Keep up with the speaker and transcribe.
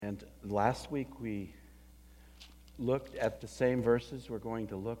And last week we looked at the same verses we're going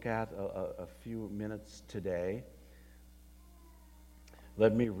to look at a few minutes today.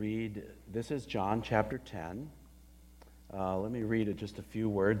 Let me read. This is John chapter 10. Let me read just a few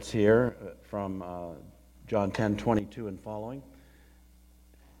words here from John 10:22 and following.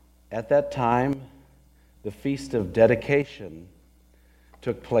 At that time, the Feast of Dedication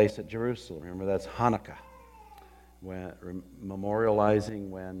took place at Jerusalem. Remember, that's Hanukkah, memorializing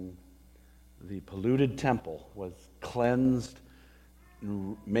when the polluted temple was cleansed,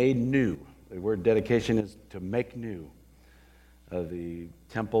 made new. The word dedication is to make new. The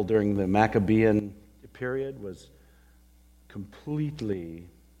temple during the Maccabean period was completely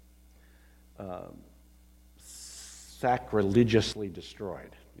sacrilegiously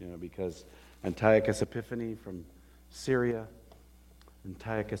destroyed, because Antiochus Epiphanes from Syria,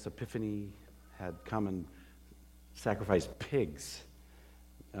 Antiochus Epiphanes had come and sacrificed pigs.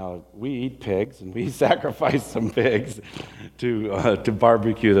 Now, we eat pigs, and we sacrifice some pigs to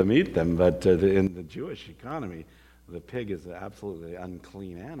barbecue them, eat them, but in the Jewish economy, the pig is an absolutely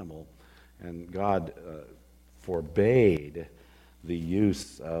unclean animal, and God forbade the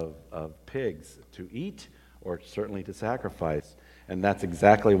use of pigs to eat or certainly to sacrifice. And that's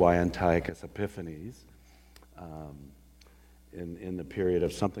exactly why Antiochus Epiphanes, in the period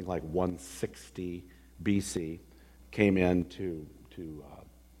of something like 160 BC, came in to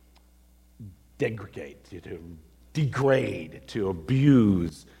degrade, to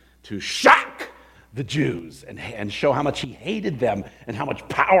abuse, to shock the Jews and show how much he hated them and how much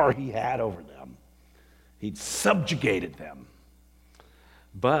power he had over them. He'd subjugated them.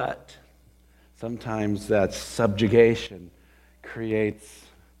 But sometimes that subjugation creates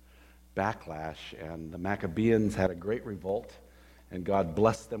backlash, and the Maccabeans had a great revolt, and God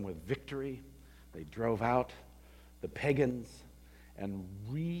blessed them with victory. They drove out the pagans and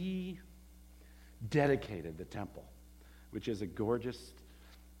rededicated the temple, which is a gorgeous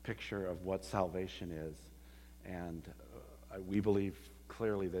picture of what salvation is. And we believe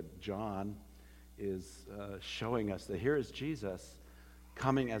clearly that John is showing us that here is Jesus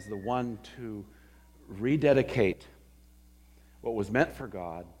coming as the one to rededicate what was meant for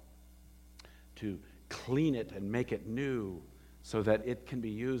God, to clean it and make it new so that it can be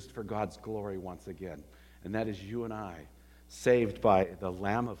used for God's glory once again. And that is you and I, saved by the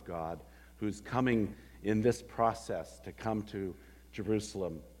Lamb of God, who's coming in this process to come to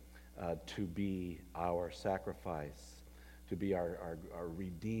Jerusalem to be our sacrifice, to be our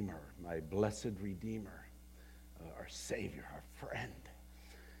Redeemer, my blessed Redeemer, our Savior, our friend.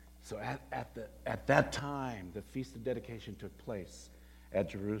 So at that time, the Feast of Dedication took place at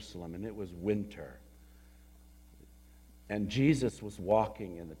Jerusalem, and it was winter. And Jesus was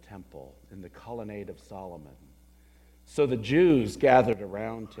walking in the temple, in the colonnade of Solomon. So the Jews gathered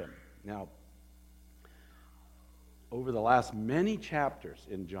around him. Now, over the last many chapters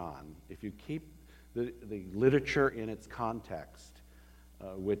in John, if you keep the literature in its context,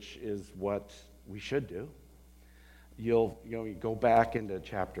 which is what we should do, you go back into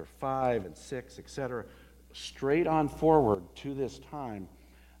chapter 5 and 6, etc., straight on forward to this time,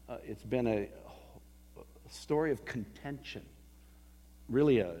 it's been a story of contention,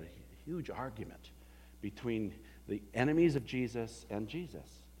 really a huge argument between the enemies of Jesus and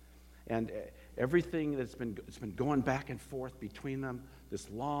Jesus. And everything that's been going back and forth between them, this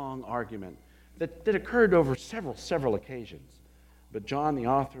long argument that occurred over several occasions. But John, the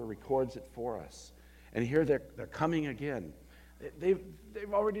author, records it for us. And here they're coming again. They've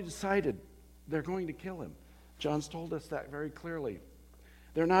already decided they're going to kill him. John's told us that very clearly.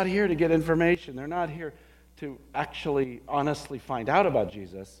 They're not here to get information. They're not here to actually honestly find out about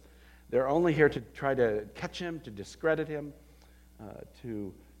Jesus. They're only here to try to catch him, to discredit him,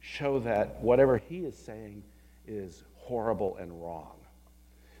 to show that whatever he is saying is horrible and wrong.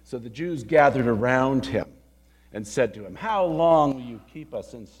 So the Jews gathered around him and said to him, "How long will you keep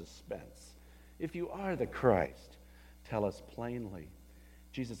us in suspense? If you are the Christ, tell us plainly."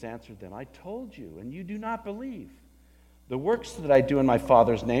 Jesus answered them, "I told you, and you do not believe. The works that I do in my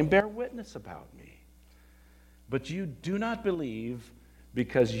Father's name bear witness about me. But you do not believe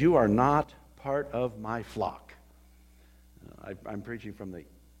because you are not part of my flock." I'm preaching from the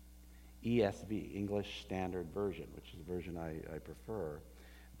ESV, English Standard Version, which is the version I prefer.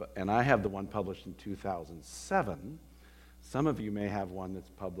 And I have the one published in 2007. Some of you may have one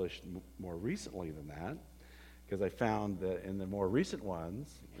that's published more recently than that, because I found that in the more recent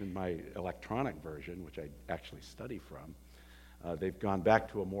ones, in my electronic version, which I actually study from, they've gone back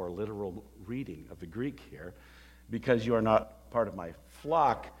to a more literal reading of the Greek here. Because you are not part of my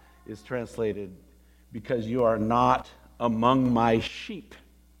flock is translated, because you are not among my sheep.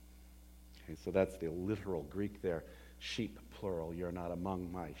 Okay, so that's the literal Greek there. Sheep, plural. You're not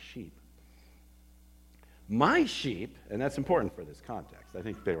among my sheep. My sheep, and that's important for this context. I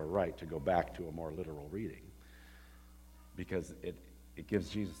think they were right to go back to a more literal reading because it gives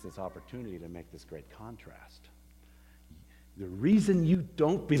Jesus this opportunity to make this great contrast. The reason you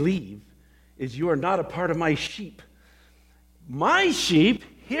don't believe is you are not a part of my sheep. My sheep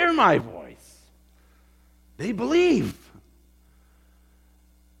hear my voice. They believe.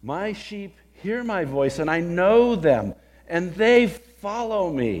 My sheep hear my voice, and I know them, and they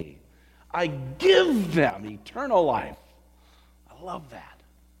follow me. I give them eternal life. I love that.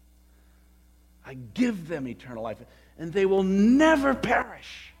 I give them eternal life, and they will never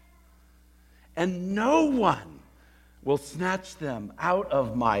perish. And no one will snatch them out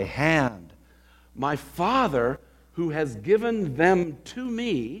of my hand. My Father, who has given them to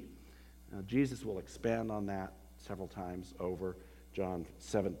me. Now, Jesus will expand on that several times over. John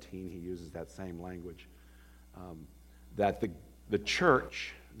 17, he uses that same language. That the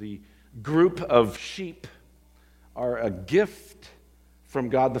church, the group of sheep, are a gift from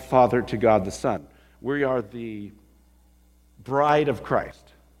God the Father to God the Son. We are the bride of Christ.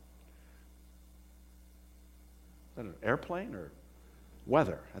 Is that an airplane or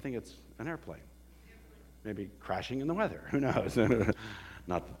weather? I think it's an airplane. Maybe crashing in the weather. Who knows?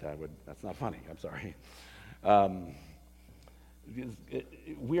 Not that's not funny. I'm sorry.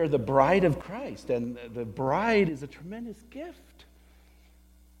 We are the bride of Christ, and the bride is a tremendous gift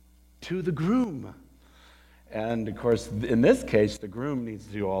to the groom. And of course, in this case, the groom needs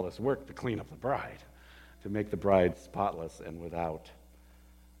to do all this work to clean up the bride, to make the bride spotless and without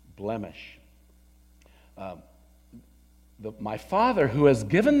blemish. My Father, who has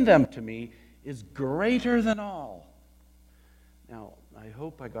given them to me, is greater than all. Now, I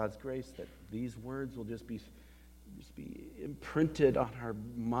hope by God's grace that these words will just be imprinted on our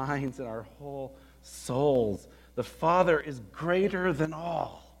minds and our whole souls. The Father is greater than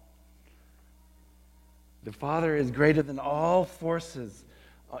all. The Father is greater than all forces,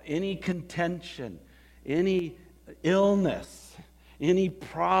 any contention, any illness, any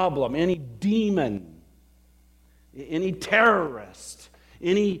problem, any demon, any terrorist,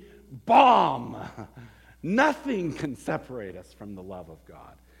 any bomb. Nothing can separate us from the love of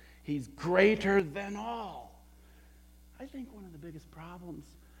God. He's greater than all. I think one of the biggest problems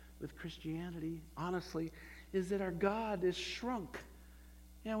with Christianity, honestly, is that our God is shrunk.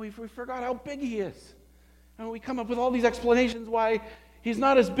 You know, we forgot how big he is. And we come up with all these explanations why he's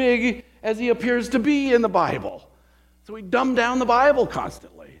not as big as he appears to be in the Bible. So we dumb down the Bible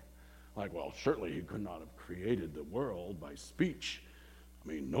constantly. Like, well, certainly he could not have created the world by speech. I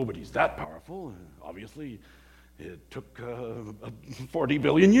mean, nobody's that powerful. Obviously, it took 40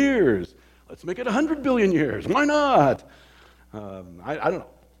 billion years. Let's make it 100 billion years. Why not? I don't know.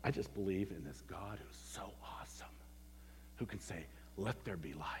 I just believe in this God who's so awesome, who can say, let there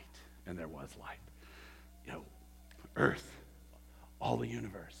be light, and there was light. You know, earth, all the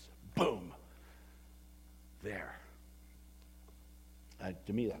universe, boom, there.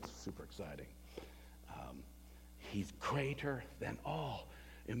 To me, that's super exciting. He's greater than all.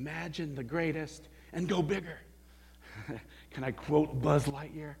 Imagine the greatest and go bigger. Can I quote Buzz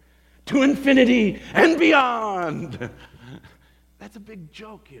Lightyear? To infinity and beyond. That's a big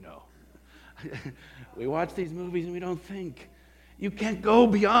joke, you know. We watch these movies and we don't think. You can't go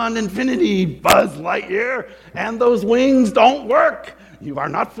beyond infinity, Buzz Lightyear, and those wings don't work. You are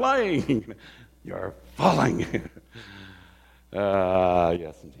not flying. You're falling.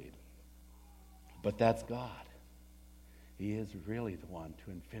 Yes, indeed. But that's God. He is really the one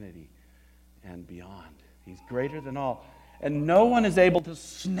to infinity and beyond. He's greater than all. And no one is able to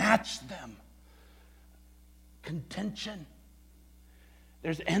snatch them. Contention.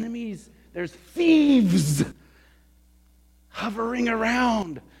 There's enemies. There's thieves hovering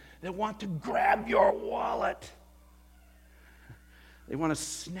around that want to grab your wallet. They want to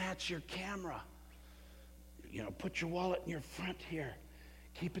snatch your camera. You know, put your wallet in your front here.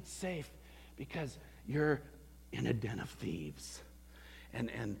 Keep it safe because you're in a den of thieves.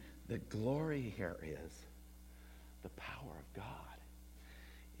 And the glory here is the power of God.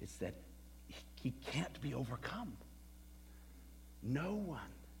 It's that he can't be overcome. No one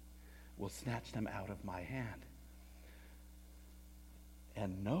will snatch them out of my hand.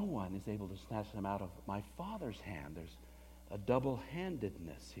 And no one is able to snatch them out of my Father's hand. There's a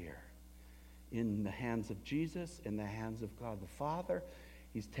double-handedness here. In the hands of Jesus, in the hands of God the Father.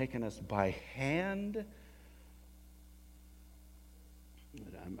 He's taken us by hand.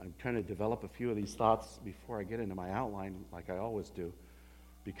 I'm trying to develop a few of these thoughts before I get into my outline, like I always do,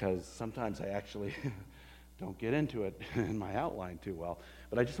 because sometimes I actually don't get into it in my outline too well.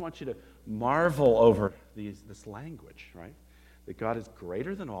 But I just want you to marvel over this language, right? That God is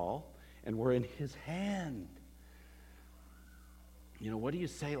greater than all, and we're in his hand. You know, what do you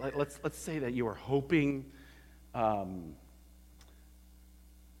say? Let's say that you are hoping, let's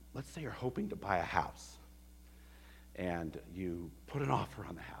say you're hoping to buy a house, and you put an offer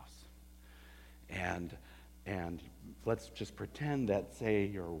on the house. And let's just pretend that, say,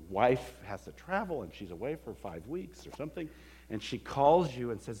 your wife has to travel and she's away for 5 weeks or something, and she calls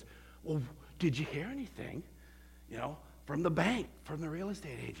you and says, well, did you hear anything, you know, from the bank, from the real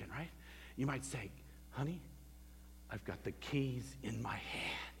estate agent, right? You might say, honey, I've got the keys in my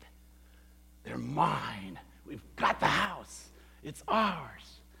hand. They're mine. We've got the house. It's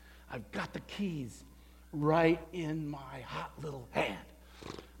ours. I've got the keys right in my hot little hand,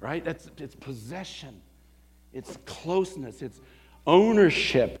 right? It's possession. It's closeness. It's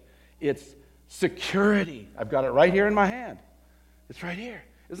ownership. It's security. I've got it right here in my hand. It's right here.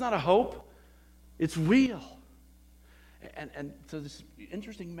 It's not a hope. It's real. And so this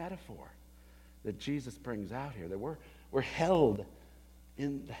interesting metaphor that Jesus brings out here, that we're held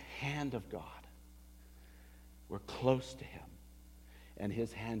in the hand of God. We're close to him, and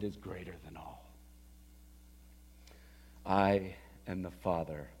his hand is greater than all. I and the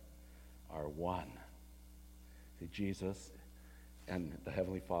Father are one. See, Jesus and the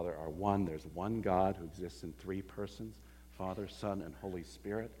Heavenly Father are one. There's one God who exists in three persons, Father, Son, and Holy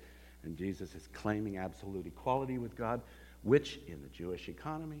Spirit. And Jesus is claiming absolute equality with God, which in the Jewish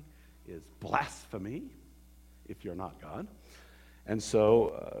economy is blasphemy if you're not God. And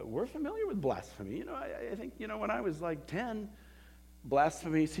so we're familiar with blasphemy. You know, I think, you know, when I was like 10,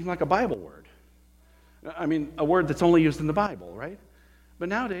 blasphemy seemed like a Bible word. I mean, a word that's only used in the Bible, right? But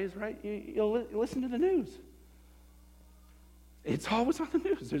nowadays, right, you'll listen to the news. It's always on the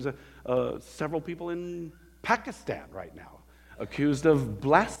news. There's several people in Pakistan right now accused of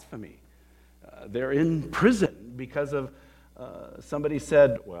blasphemy. They're in prison because of somebody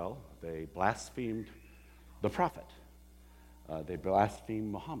said, well, they blasphemed the prophet. They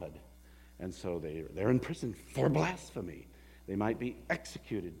blasphemed Muhammad. And so they're in prison for blasphemy. They might be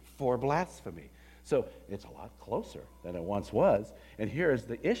executed for blasphemy. So it's a lot closer than it once was. And here's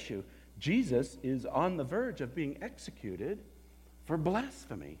the issue. Jesus is on the verge of being executed for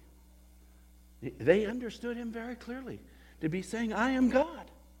blasphemy. They understood him very clearly to be saying, I am God.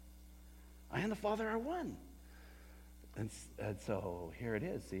 I and the Father are one. And so here it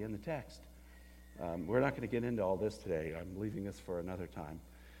is, see, in the text. We're not going to get into all this today. I'm leaving this for another time.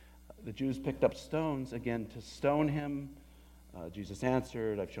 The Jews picked up stones, again, to stone him. Jesus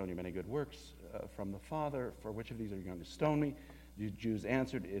answered, I've shown you many good works from the Father. For which of these are you going to stone me? The Jews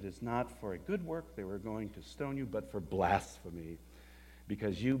answered, it is not for a good work they were going to stone you, but for blasphemy.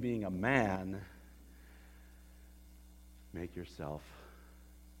 Because you, being a man, make yourself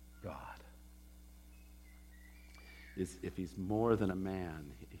God. If he's more than a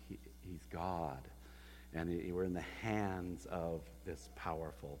man, he's God. And we're in the hands of this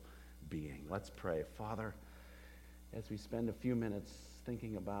powerful being. Let's pray. Father, as we spend a few minutes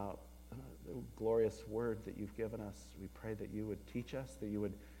thinking about the glorious word that you've given us, we pray that you would teach us, that you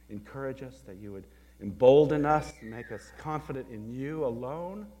would encourage us, that you would embolden us, make us confident in you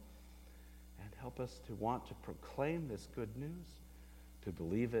alone, and help us to want to proclaim this good news, to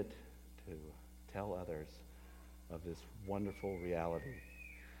believe it, to tell others of this wonderful reality.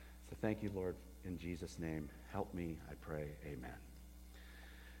 So thank you, Lord, in Jesus' name. Help me, I pray. Amen.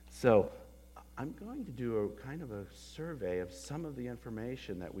 So I'm going to do a kind of a survey of some of the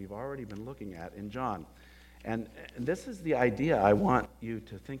information that we've already been looking at in John. And this is the idea I want you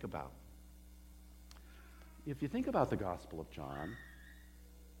to think about. If you think about the Gospel of John,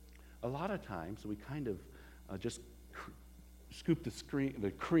 a lot of times we kind of just scoop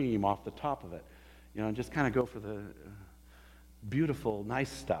the cream off the top of it, you know, and just kind of go for the beautiful,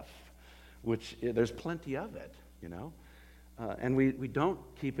 nice stuff, which there's plenty of it, you know. And we don't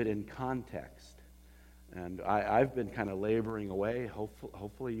keep it in context. And I've been kind of laboring away.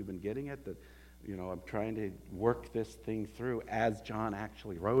 Hopefully you've been getting it, that, you know, I'm trying to work this thing through as John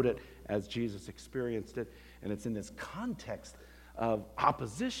actually wrote it, as Jesus experienced it. And it's in this context of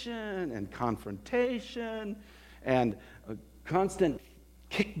opposition and confrontation and a constant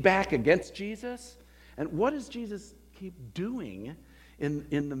kickback against Jesus. And what does Jesus keep doing in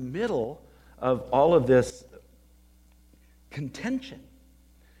the middle of all of this contention?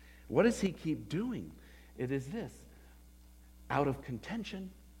 What does he keep doing? It is this: out of contention,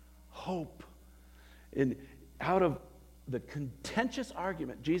 hope. Out of the contentious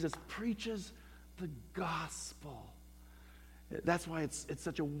argument, Jesus preaches the gospel. That's why it's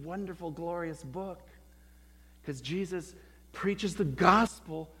such a wonderful, glorious book, because Jesus preaches the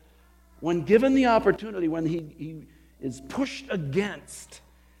gospel when given the opportunity, when he is pushed against.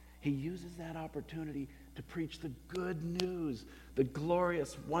 He uses that opportunity to preach the good news, the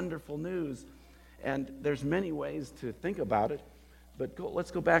glorious, wonderful news. And there's many ways to think about it, but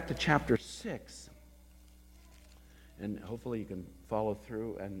let's go back to chapter 6. And hopefully you can follow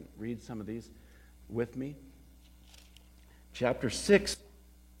through and read some of these with me. Chapter 6,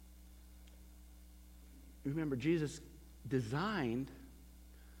 remember, Jesus designed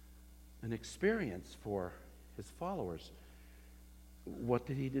an experience for his followers. What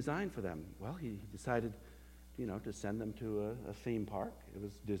did he design for them? Well, he decided, to send them to a theme park. It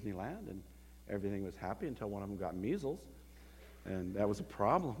was Disneyland, and everything was happy until one of them got measles, and that was a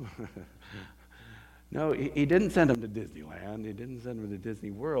problem. No, he didn't send them to Disneyland. He didn't send them to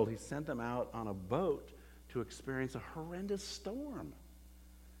Disney World. He sent them out on a boat to experience a horrendous storm.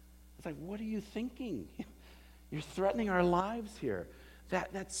 It's like, what are you thinking? You're threatening our lives here.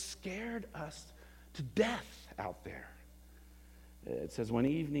 That scared us to death out there. It says, when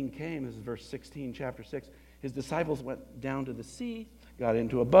evening came, this is verse 16, chapter 6, his disciples went down to the sea, got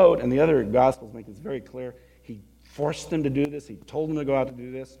into a boat, and the other Gospels make this very clear. He forced them to do this. He told them to go out to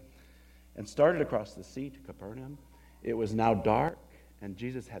do this, and started across the sea to Capernaum. It was now dark, and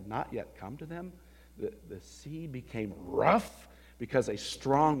Jesus had not yet come to them. The sea became rough because a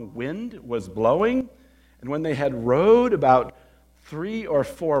strong wind was blowing, and when they had rowed about 3 or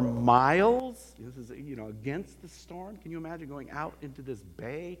 4 miles, this is, against the storm. Can you imagine going out into this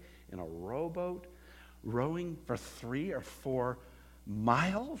bay in a rowboat, rowing for 3 or 4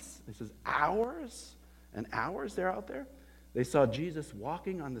 miles? This is hours and hours they're out there. They saw Jesus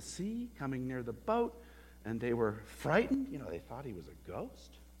walking on the sea, coming near the boat, and they were frightened. They thought he was a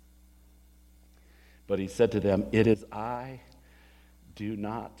ghost. But he said to them, "It is I, do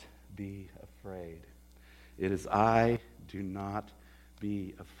not be afraid." It is I, do not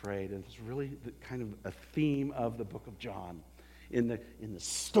be afraid. And it's really the kind of a theme of the book of John. In the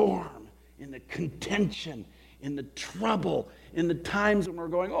storm, in the contention, in the trouble, in the times when we're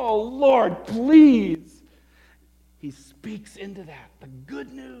going, "Oh Lord, please." He speaks into that, the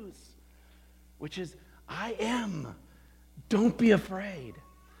good news, which is, I am. Don't be afraid.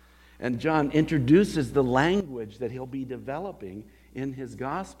 And John introduces the language that he'll be developing in his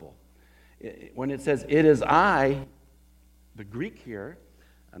gospel. When it says, "It is I," the Greek here,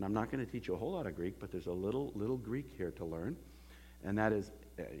 and I'm not going to teach you a whole lot of Greek, but there's a little Greek here to learn, and that is,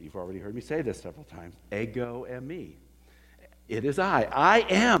 you've already heard me say this several times, ego eimi. It is I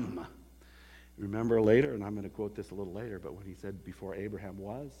am. Remember later, and I'm going to quote this a little later, but when he said, "Before Abraham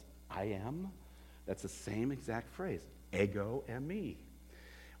was, I am," that's the same exact phrase, ego eimi.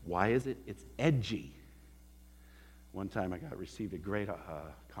 Why is it? It's edgy. One time I received a great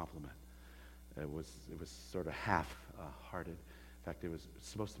compliment. It was sort of half-hearted. In fact, it was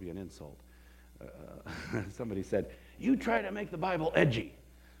supposed to be an insult. Somebody said, "You try to make the Bible edgy."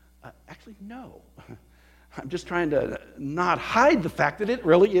 Actually, no. I'm just trying to not hide the fact that it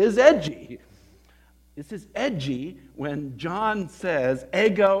really is edgy. This is edgy when John says,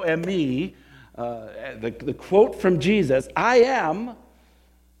 ego eimi, the quote from Jesus, "I am,"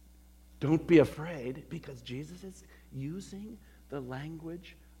 don't be afraid, because Jesus is using the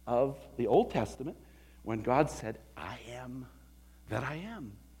language of the Old Testament when God said, "I am that I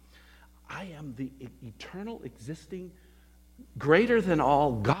am." I am the eternal, existing, greater than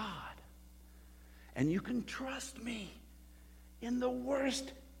all God. And you can trust me in the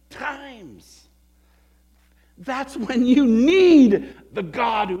worst times. That's when you need the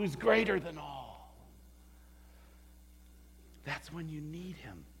God who's greater than all. That's when you need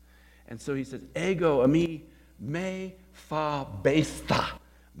him. And so he says, ego eimi me phobesta.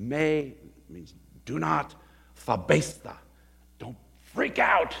 Me means do not, phobesta. Don't freak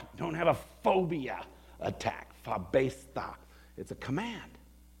out. Don't have a phobia attack. Phobesta. It's a command.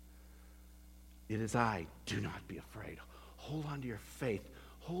 It is I. Do not be afraid. Hold on to your faith.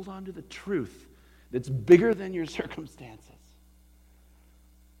 Hold on to the truth that's bigger than your circumstances.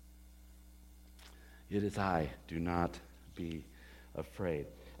 It is I. Do not be afraid.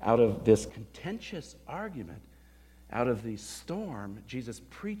 Out of this contentious argument, out of the storm, Jesus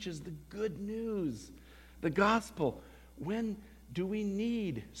preaches the good news, the gospel. When do we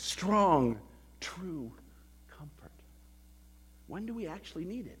need strong, true comfort? When do we actually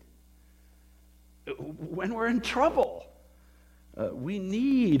need it? When we're in trouble. We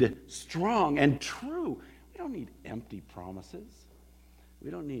need strong and true. We don't need empty promises. We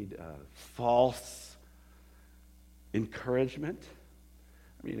don't need false encouragement.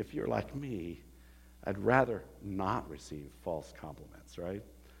 I mean, if you're like me, I'd rather not receive false compliments, right?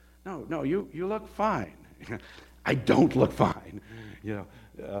 No, you look fine. I don't look fine.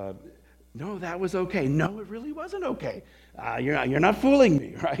 No, that was okay. No, it really wasn't okay. You're not fooling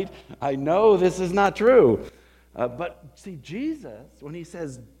me, right? I know this is not true. But see, Jesus, when he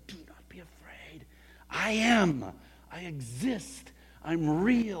says, do not be afraid, I am. I exist. I'm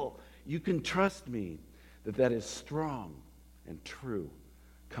real. You can trust me that is strong and true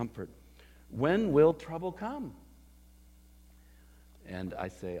comfort. When will trouble come? And I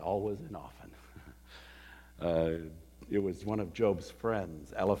say always and often. It was one of Job's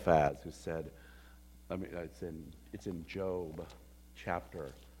friends, Eliphaz, who said, it's in Job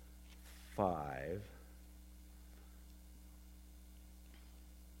chapter 5.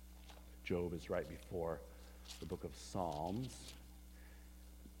 Job is right before the book of Psalms.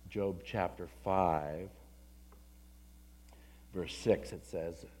 Job chapter 5, verse 6, it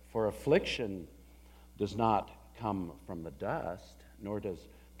says, for affliction does not come from the dust, nor does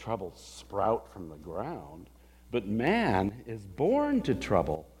trouble sprout from the ground, but man is born to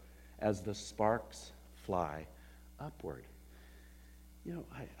trouble as the sparks fly upward.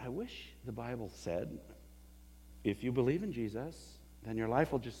 I wish the Bible said, if you believe in Jesus, then your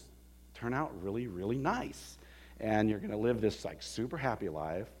life will just turn out really, really nice. And you're going to live this super happy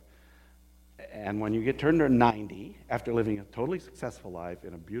life. And when you get turned to 90, after living a totally successful life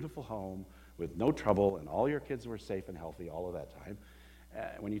in a beautiful home with no trouble and all your kids were safe and healthy all of that time,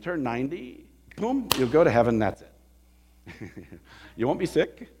 when you turn 90, boom, you'll go to heaven, that's it. You won't be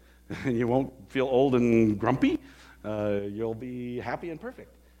sick. You won't feel old and grumpy. You'll be happy and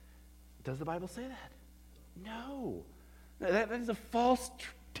perfect. Does the Bible say that? No. That is a false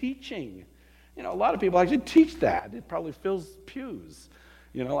teaching. A lot of people actually teach that. It probably fills pews.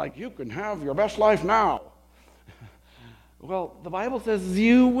 You can have your best life now. Well, the Bible says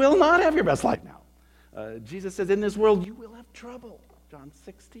you will not have your best life now. Jesus says, in this world you will have trouble. John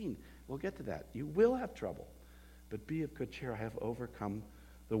 16. We'll get to that. You will have trouble. But be of good cheer. I have overcome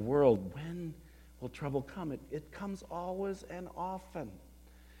the world. When will trouble come? It comes always and often.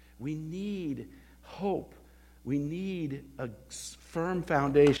 We need hope. We need a firm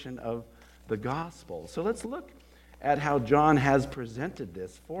foundation of the gospel. So let's look at how John has presented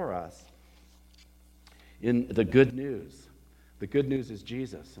this for us in the good news. The good news is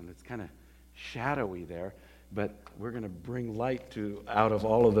Jesus, and it's kind of shadowy there, but we're going to bring light out of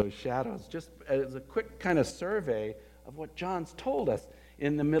all of those shadows, just as a quick kind of survey of what John's told us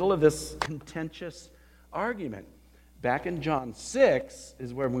in the middle of this contentious argument. Back in John 6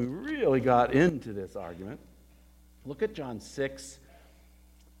 is where we really got into this argument. Look at John 6,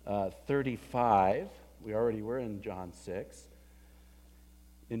 35. We already were in John 6.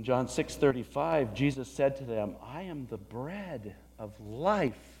 In John 6:35, Jesus said to them, I am the bread of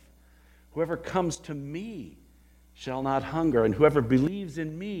life. Whoever comes to me shall not hunger, and whoever believes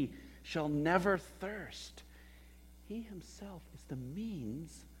in me shall never thirst. He himself is the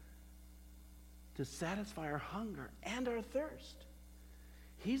means to satisfy our hunger and our thirst.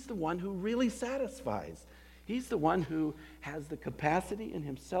 He's the one who really satisfies. He's the one who has the capacity in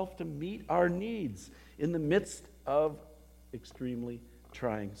himself to meet our needs in the midst of extremely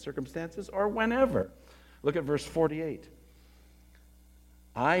trying circumstances or whenever. Look at verse 48.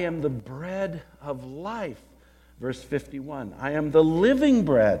 I am the bread of life. Verse 51. I am the living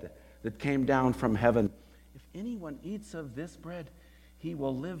bread that came down from heaven. If anyone eats of this bread, he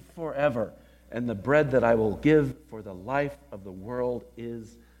will live forever. And the bread that I will give for the life of the world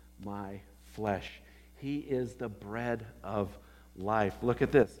is my flesh. He is the bread of life. Look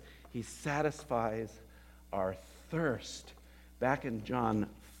at this. He satisfies our thirst. Back in John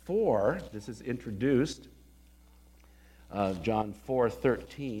 4, this is introduced, John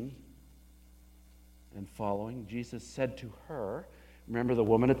 4:13 and following, Jesus said to her, remember the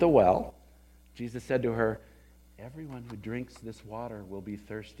woman at the well? Jesus said to her, everyone who drinks this water will be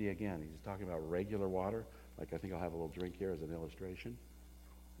thirsty again. He's talking about regular water. Like I think I'll have a little drink here as an illustration.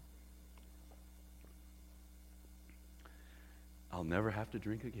 I'll never have to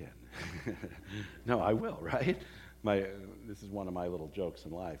drink again. No, I will, right? This is one of my little jokes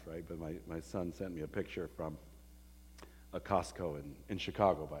in life, right? But my son sent me a picture from a Costco in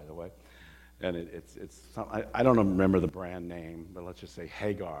Chicago, by the way. And it's I don't remember the brand name, but let's just say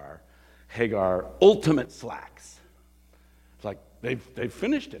Hagar Ultimate Slacks. It's like they've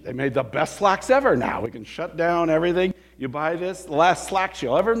finished it. They made the best slacks ever now. We can shut down everything. You buy this, the last slacks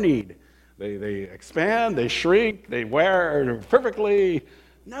you'll ever need. They expand, they shrink, they wear perfectly.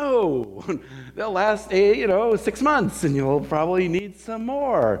 No, they'll last 6 months, and you'll probably need some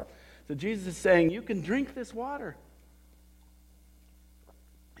more. So Jesus is saying, you can drink this water,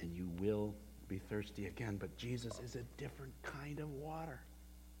 and you will be thirsty again. But Jesus is a different kind of water.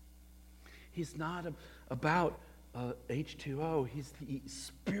 He's not about H2O. He's the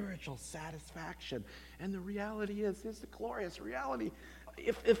spiritual satisfaction. And the reality is, here's the glorious reality.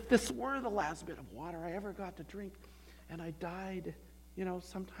 If this were the last bit of water I ever got to drink, and I died,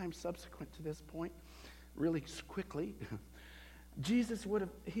 sometime subsequent to this point, really quickly, Jesus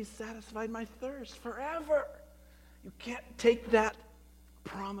he satisfied my thirst forever. You can't take that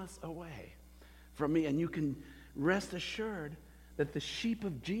promise away from me, and you can rest assured that the sheep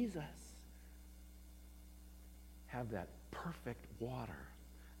of Jesus have that perfect water,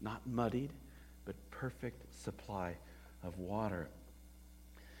 not muddied, but perfect supply of water.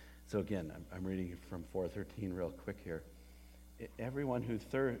 So again, I'm reading from 4:13 real quick here. Everyone who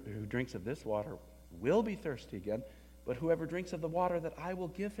drinks of this water will be thirsty again, but whoever drinks of the water that I will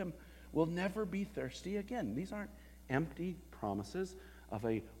give him will never be thirsty again. These aren't empty promises of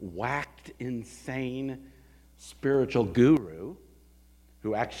a whacked, insane spiritual guru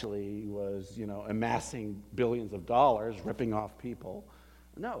who actually was, amassing billions of dollars, ripping off people.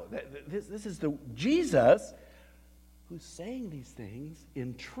 No, this is the Jesus who's saying these things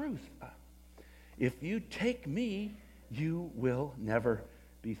in truth. If you take me, you will never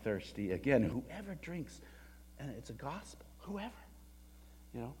be thirsty again. Whoever drinks, and it's a gospel, whoever.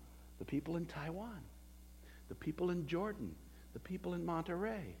 The people in Taiwan, the people in Jordan, the people in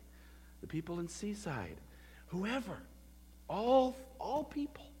Monterey, the people in Seaside, whoever, all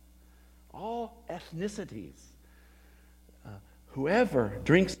people, all ethnicities, whoever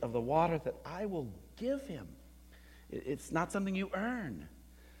drinks of the water that I will give him, it's not something you earn.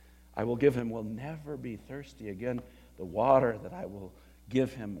 I will give him will never be thirsty again. The water that I will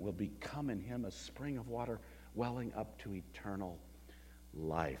give him will become in him a spring of water welling up to eternal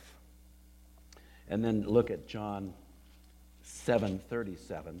life. And then look at John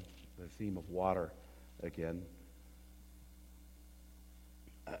 7:37, the theme of water again.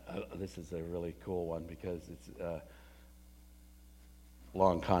 This is a really cool one because it's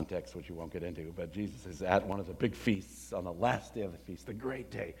long context, which you won't get into, but Jesus is at one of the big feasts on the last day of the feast, the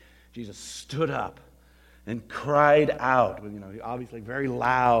great day. Jesus stood up and cried out, obviously very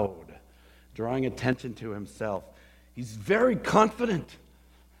loud, drawing attention to himself. He's very confident.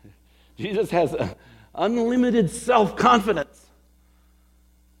 Jesus has unlimited self-confidence.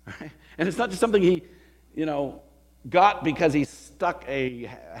 Right? And it's not just something he, got because he stuck a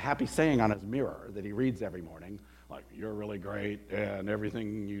happy saying on his mirror that he reads every morning, like, you're really great, and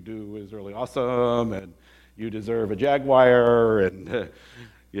everything you do is really awesome, and you deserve a Jaguar, and,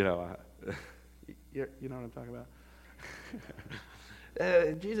 you know what I'm talking about?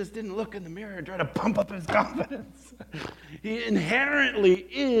 Jesus didn't look in the mirror and try to pump up his confidence. He inherently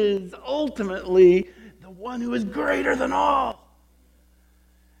is ultimately the one who is greater than all.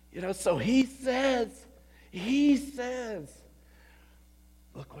 So he says,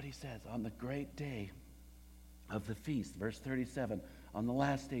 look what he says, on the great day of the feast, verse 37, on the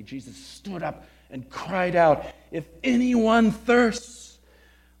last day, Jesus stood up and cried out, if anyone thirsts,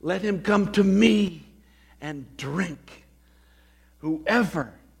 let him come to me and drink.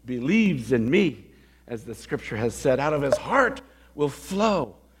 Whoever believes in me, as the scripture has said, out of his heart will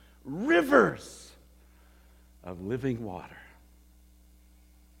flow rivers of living water.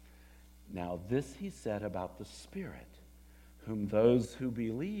 Now this he said about the Spirit, whom those who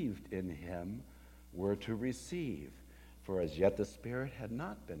believed in him were to receive. For as yet the Spirit had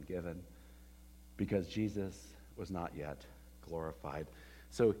not been given, because Jesus was not yet glorified.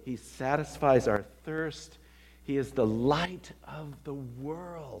 So he satisfies our thirst. He is the light of the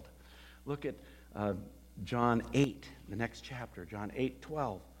world. Look at John 8, the next chapter, John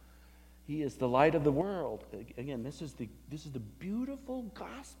 8:12. He is the light of the world. Again, this is the beautiful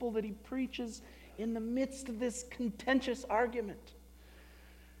gospel that he preaches in the midst of this contentious argument.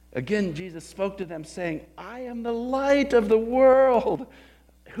 Again, Jesus spoke to them saying, I am the light of the world.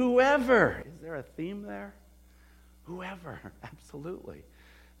 Whoever, is there a theme there? Whoever, absolutely.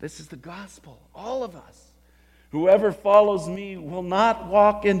 This is the gospel, all of us. Whoever follows me will not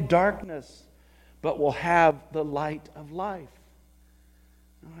walk in darkness, but will have the light of life.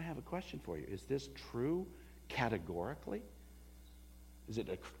 Now, I have a question for you. Is this true categorically? Is it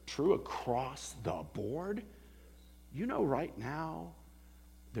true across the board? Right now,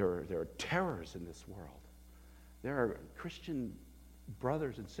 there are terrors in this world. There are Christian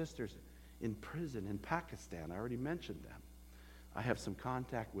brothers and sisters in prison in Pakistan. I already mentioned them. I have some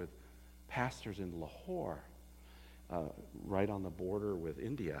contact with pastors in Lahore, right on the border with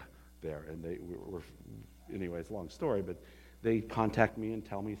India there. And they were, anyways, long story, but they contact me and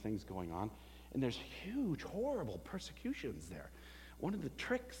tell me things going on. And there's huge, horrible persecutions there. One of the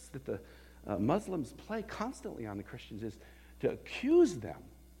tricks that the Muslims play constantly on the Christians is to accuse them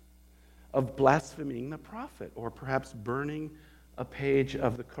of blaspheming the prophet, or perhaps burning a page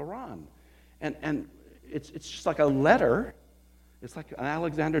of the Quran. And it's just like a letter. It's like an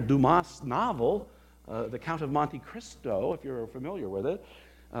Alexander Dumas novel, The Count of Monte Cristo, if you're familiar with it.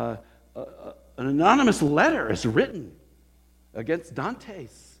 An anonymous letter is written against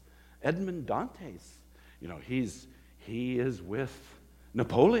Dantes, Edmond Dantes. He is with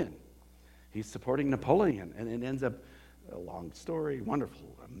Napoleon. He's supporting Napoleon, and it ends up a long story,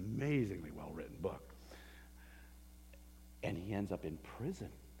 wonderful, amazingly well-written book. And he ends up in prison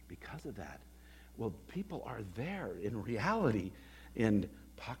because of that. Well, people are there in reality in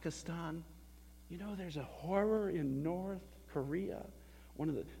Pakistan. There's a horror in North Korea, one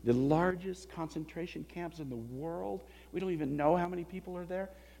of the largest concentration camps in the world. We don't even know how many people are there,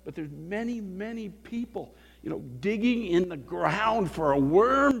 but there's many, many people, digging in the ground for a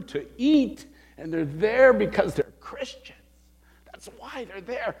worm to eat, and they're there because they're Christians. That's why they're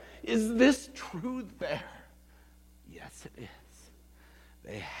there. Is this true there? Yes, it is.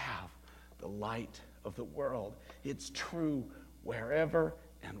 They have the light of the world. It's true wherever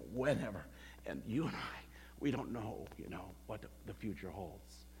and whenever. And you and I, we don't know, what the future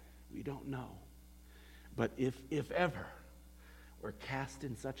holds. We don't know. But if ever we're cast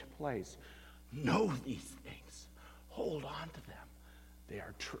in such a place, know these things. Hold on to them. They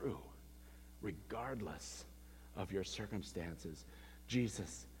are true, regardless of your circumstances.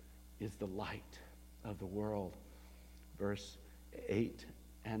 Jesus is the light of the world. Verse 8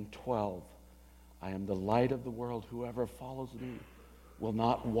 and 12. I am the light of the world. Whoever follows me will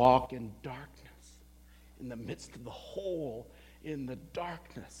not walk in darkness. In the midst of the hole, in the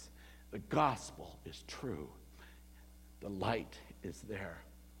darkness, the gospel is true. The light is there.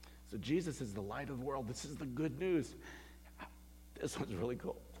 So Jesus is the light of the world. This is the good news. This one's really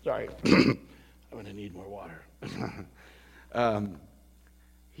cool. Sorry. I'm going to need more water.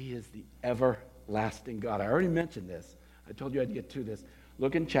 He is the everlasting God. I already mentioned this. I told you I'd get to this.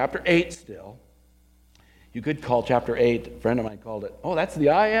 Look in chapter 8 still. You could call chapter 8, a friend of mine called it, that's the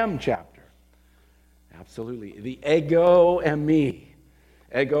I am chapter. Absolutely. The ego eimi.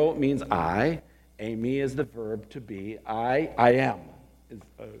 Ego means I. Eimi is the verb to be. I am. Is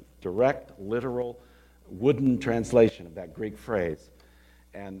a direct, literal, wooden translation of that Greek phrase.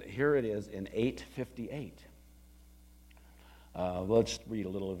 And here it is in 8:58. Let's read a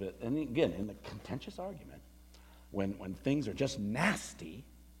little of it. And again, in the contentious argument, when things are just nasty,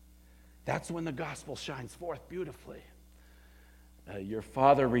 that's when the gospel shines forth beautifully. Your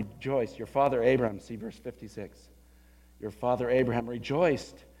father rejoiced. Your father Abraham, see verse 56. Your father Abraham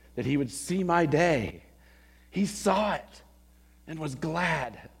rejoiced that he would see my day. He saw it and was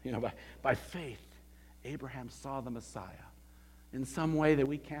glad. By faith, Abraham saw the Messiah in some way that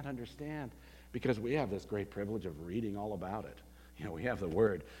we can't understand, because we have this great privilege of reading all about it. We have the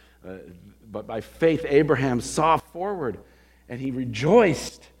word. But by faith, Abraham saw forward, and he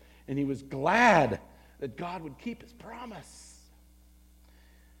rejoiced, and he was glad that God would keep his promise.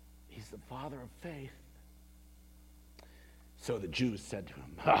 He's the father of faith. So the Jews said to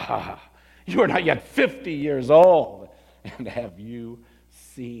him, you are not yet 50 years old, and have you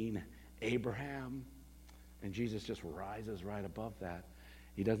seen Abraham? And Jesus just rises right above that.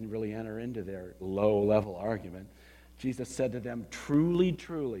 He doesn't really enter into their low-level argument. Jesus said to them, truly,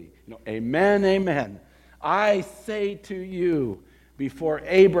 truly, amen, amen. I say to you, before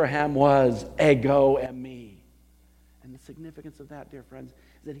Abraham was, ego eimi. And the significance of that, dear friends,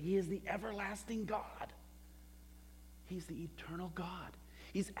 is that he is the everlasting God. He's the eternal God.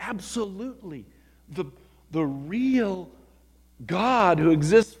 He's absolutely the real God who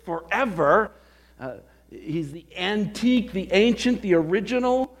exists forever. He's the antique, the ancient, the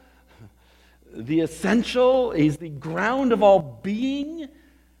original, the essential. He's the ground of all being.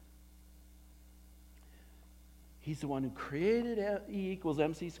 He's the one who created E equals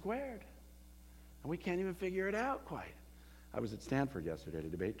MC squared. And we can't even figure it out quite. I was at Stanford yesterday at a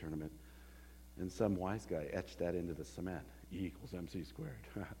debate tournament, and some wise guy etched that into the cement. E equals MC squared.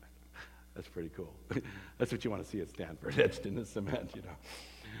 That's pretty cool. That's what you want to see at Stanford, etched in the cement,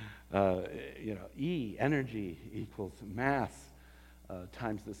 E, energy, equals mass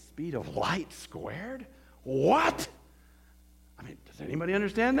times the speed of light squared? What? Does anybody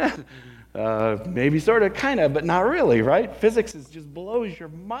understand that? Maybe sort of, kind of, but not really, right? Physics just blows your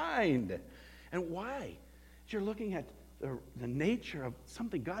mind. And why? You're looking at the nature of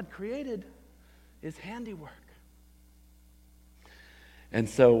something God created, his handiwork. And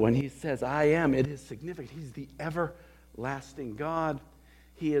so when he says, I am, it is significant. He's the everlasting God.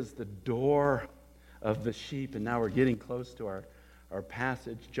 He is the door of the sheep. And now we're getting close to our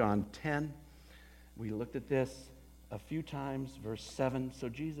passage, John 10. We looked at this. a few times, verse 7, so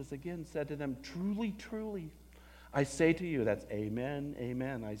Jesus again said to them, truly, truly, I say to you, that's amen,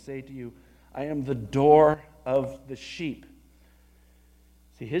 amen, I say to you, I am the door of the sheep.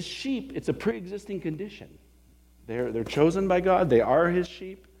 See, his sheep, it's a pre-existing condition. They're chosen by God, they are his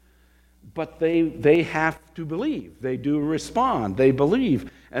sheep, but they have to believe. They do respond, they believe,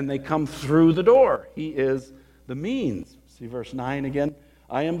 and they come through the door. He is the means. See verse 9 again,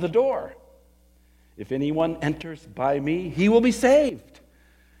 I am the door. If anyone enters by me, he will be saved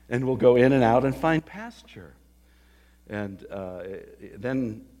and will go in and out and find pasture. And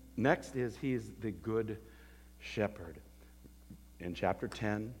then next is he is the good shepherd. In chapter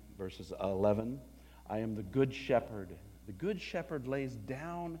 10, verses 11, I am the good shepherd. The good shepherd lays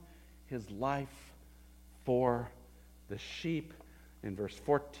down his life for the sheep. In verse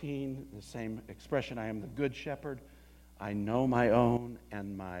 14, the same expression, I am the good shepherd. I know my own,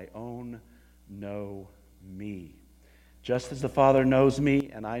 and my own know me. Just as the Father knows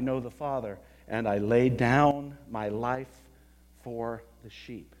me, and I know the Father, and I lay down my life for the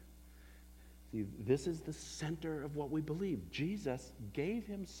sheep. See, this is the center of what we believe. Jesus gave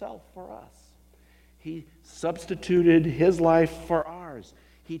himself for us. He substituted his life for ours.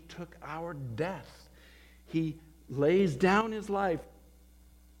 He took our death. He lays down his life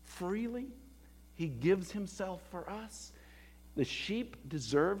freely. He gives himself for us. The sheep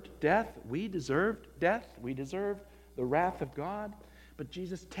deserved death. We deserved death. We deserved the wrath of God. But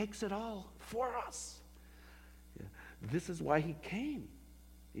Jesus takes it all for us. This is why he came.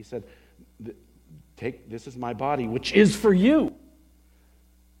 He said, this is my body, which is for you.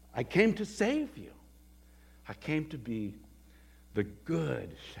 I came to save you. I came to be the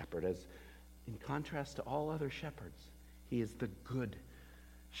good shepherd. As in contrast to all other shepherds, he is the good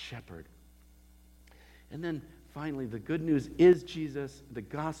shepherd. And then finally, the good news is Jesus. The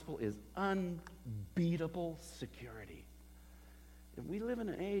gospel is unbeatable security. And we live in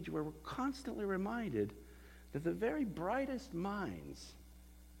an age where we're constantly reminded that the very brightest minds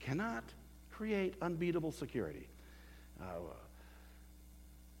cannot create unbeatable security.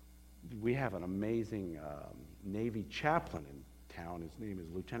 We have an amazing Navy chaplain in town. His name is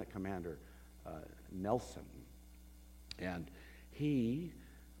Lieutenant Commander Nelson. And he,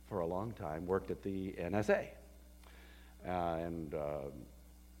 for a long time, worked at the NSA. And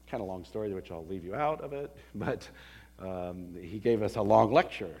kind of long story, which I'll leave you out of it, but he gave us a long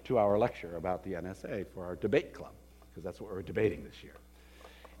lecture, 2-hour lecture about the NSA for our debate club, because that's what we're debating this year.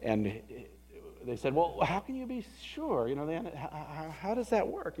 And they said, well, how can you be sure? You know, how does that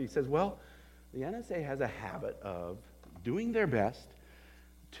work? He says, well, the NSA has a habit of doing their best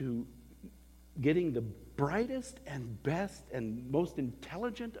to getting the brightest and best and most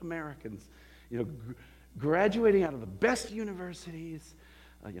intelligent Americans, you know, graduating out of the best universities,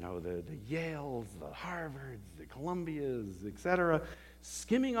 you know, the Yales, the Harvards, the Columbias, etc.,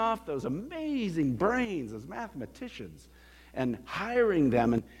 skimming off those amazing brains as mathematicians and hiring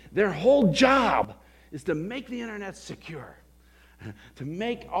them. And their whole job is to make the internet secure, to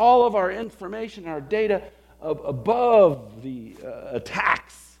make all of our information, our data above the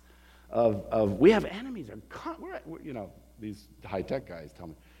attacks of we have enemies. We're, you know, these high-tech guys tell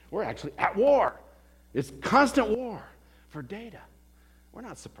me, we're actually at war. It's constant war for data. We're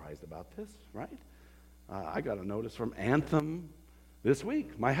not surprised about this, right? I got a notice from Anthem this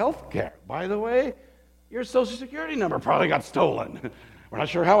week, my health care. By the way, your Social Security number probably got stolen. We're not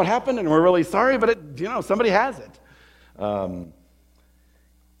sure how it happened, and we're really sorry, but somebody has it.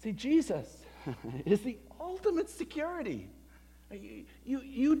 See, Jesus is the ultimate security.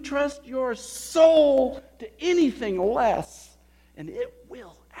 You trust your soul to anything less, and it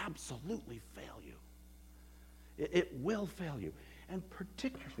will absolutely fail you. It will fail you. And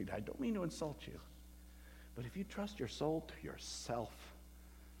particularly, I don't mean to insult you, but if you trust your soul to yourself,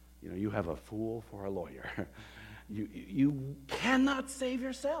 you have a fool for a lawyer. You cannot save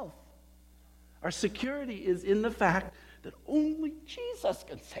yourself. Our security is in the fact that only Jesus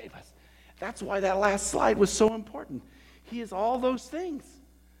can save us. That's why that last slide was so important. He is all those things.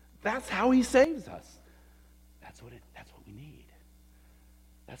 That's how he saves us. That's what we need.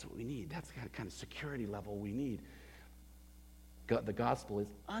 That's what we need. That's the kind of security level we need. The gospel is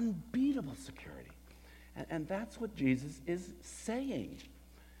unbeatable security. And that's what Jesus is saying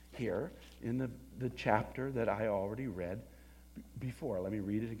here in the chapter that I already read before. Let me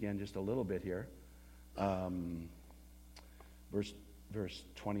read it again just a little bit here. Verse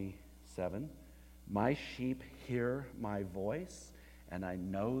 27. My sheep hear my voice, and I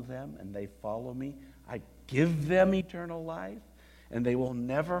know them, and they follow me. I give them eternal life, and they will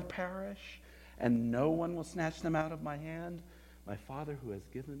never perish, and no one will snatch them out of my hand. My Father who has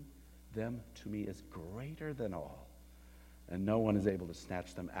given them to me is greater than all, and no one is able to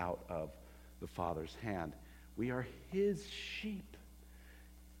snatch them out of the Father's hand. We are his sheep.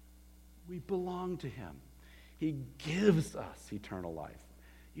 We belong to him. He gives us eternal life.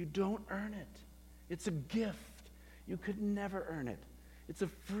 You don't earn it. It's a gift. You could never earn it. It's a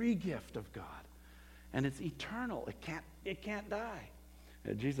free gift of God. And it's eternal. It can't die.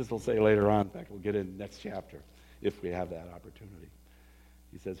 And Jesus will say later on, in fact, we'll get in the next chapter if we have that opportunity.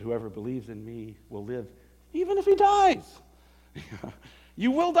 He says, whoever believes in me will live even if he dies.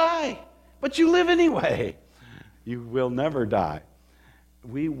 You will die, but you live anyway. You will never die.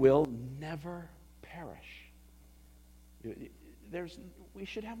 We will never perish. We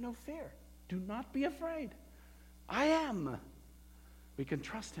should have no fear. Do not be afraid. I am. We can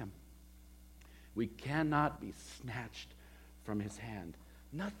trust him. We cannot be snatched from his hand.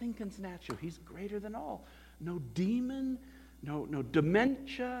 Nothing can snatch you. He's greater than all. No demon, no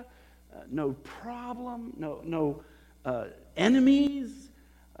dementia, no problem, no enemies,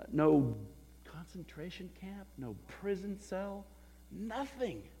 no concentration camp, no prison cell.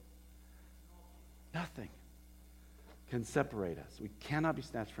 Nothing can separate us. We cannot be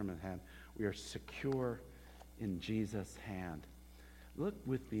snatched from his hand. We are secure in Jesus' hand. Look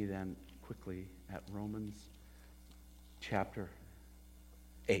with me then quickly at Romans chapter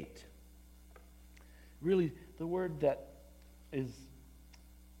 8. Really, the word that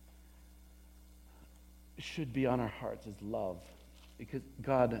should be on our hearts is love, because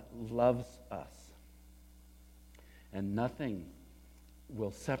God loves us. And nothing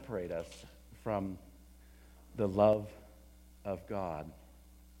will separate us from the love of God.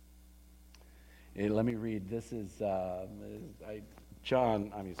 Let me read. This is Paul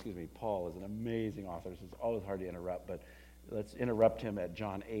is an amazing author. This is always hard to interrupt, but let's interrupt him at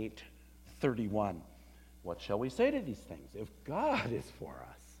John 8:31. What shall we say to these things? If God is for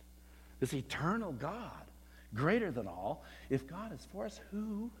us, this eternal God, greater than all, if God is for us,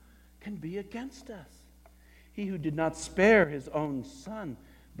 who can be against us? He who did not spare his own son,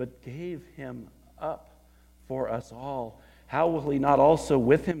 but gave him up for us all, how will he not also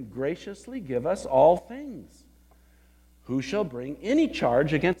with him graciously give us all things? Who shall bring any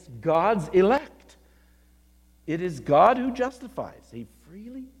charge against God's elect? It is God who justifies. He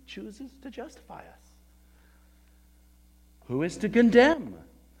freely chooses to justify us. Who is to condemn?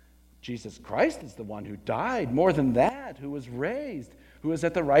 Jesus Christ is the one who died. More than that, who was raised, who is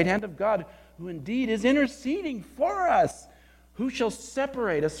at the right hand of God, who indeed is interceding for us. Who shall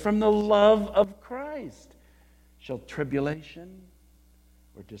separate us from the love of Christ? Shall tribulation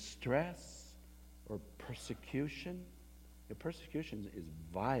or distress or persecution? Your persecution is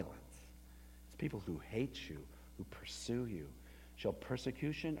violence. It's people who hate you, who pursue you. Shall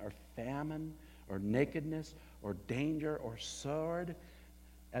persecution or famine or nakedness or danger or sword?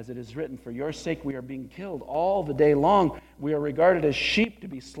 As it is written, for your sake we are being killed all the day long. We are regarded as sheep to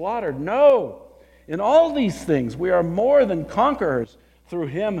be slaughtered. No! In all these things we are more than conquerors through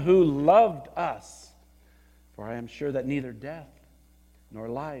him who loved us. For I am sure that neither death, nor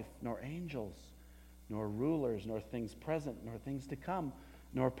life, nor angels, nor rulers, nor things present, nor things to come,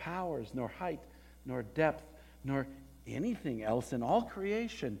 nor powers, nor height, nor depth, nor anything else in all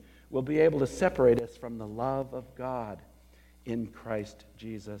creation will be able to separate us from the love of God in Christ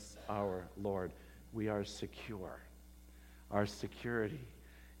Jesus our Lord. We are secure. Our security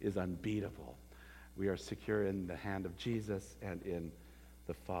is unbeatable. We are secure in the hand of Jesus and in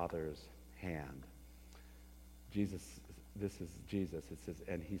the Father's hand. This is Jesus. It says,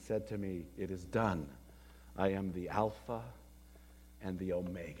 and he said to me, it is done. I am the Alpha and the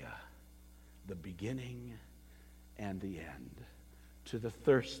Omega, the beginning and the end. To the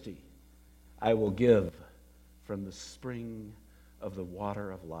thirsty, I will give from the spring of the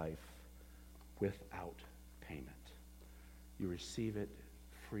water of life without payment. You receive it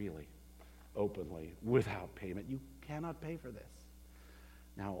freely, openly, without payment. You cannot pay for this.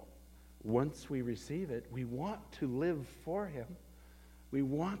 Now, once we receive it, we want to live for him. We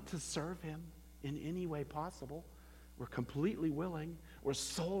want to serve him in any way possible. We're completely willing. We're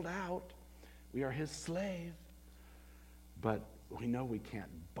sold out. We are his slave. But we know we can't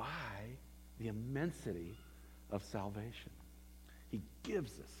buy the immensity of salvation. He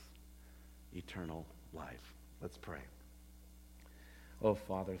gives us eternal life. Let's pray. Oh,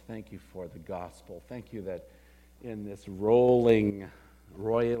 Father, thank you for the gospel. Thank you that in this roiling,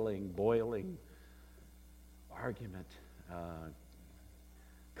 boiling argument,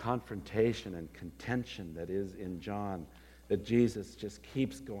 confrontation and contention that is in John, that Jesus just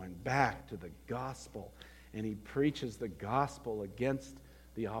keeps going back to the gospel, and he preaches the gospel against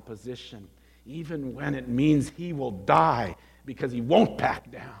the opposition, even when it means he will die because he won't back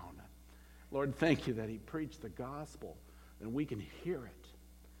down. Lord, thank you that he preached the gospel, and we can hear it.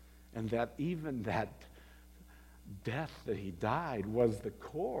 And that even that death that he died was the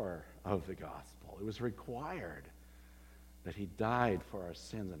core of the gospel. It was required that he died for our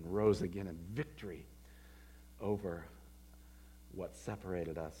sins and rose again in victory over what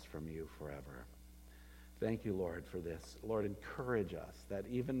separated us from you forever. Thank you, Lord, for this. Lord, encourage us that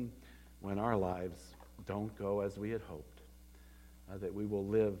even when our lives don't go as we had hoped, that we will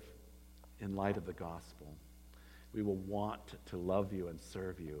live in light of the gospel. We will want to love you and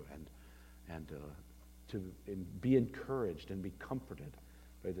serve you and to be encouraged and be comforted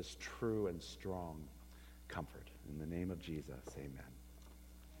by this true and strong comfort. In the name of Jesus, amen.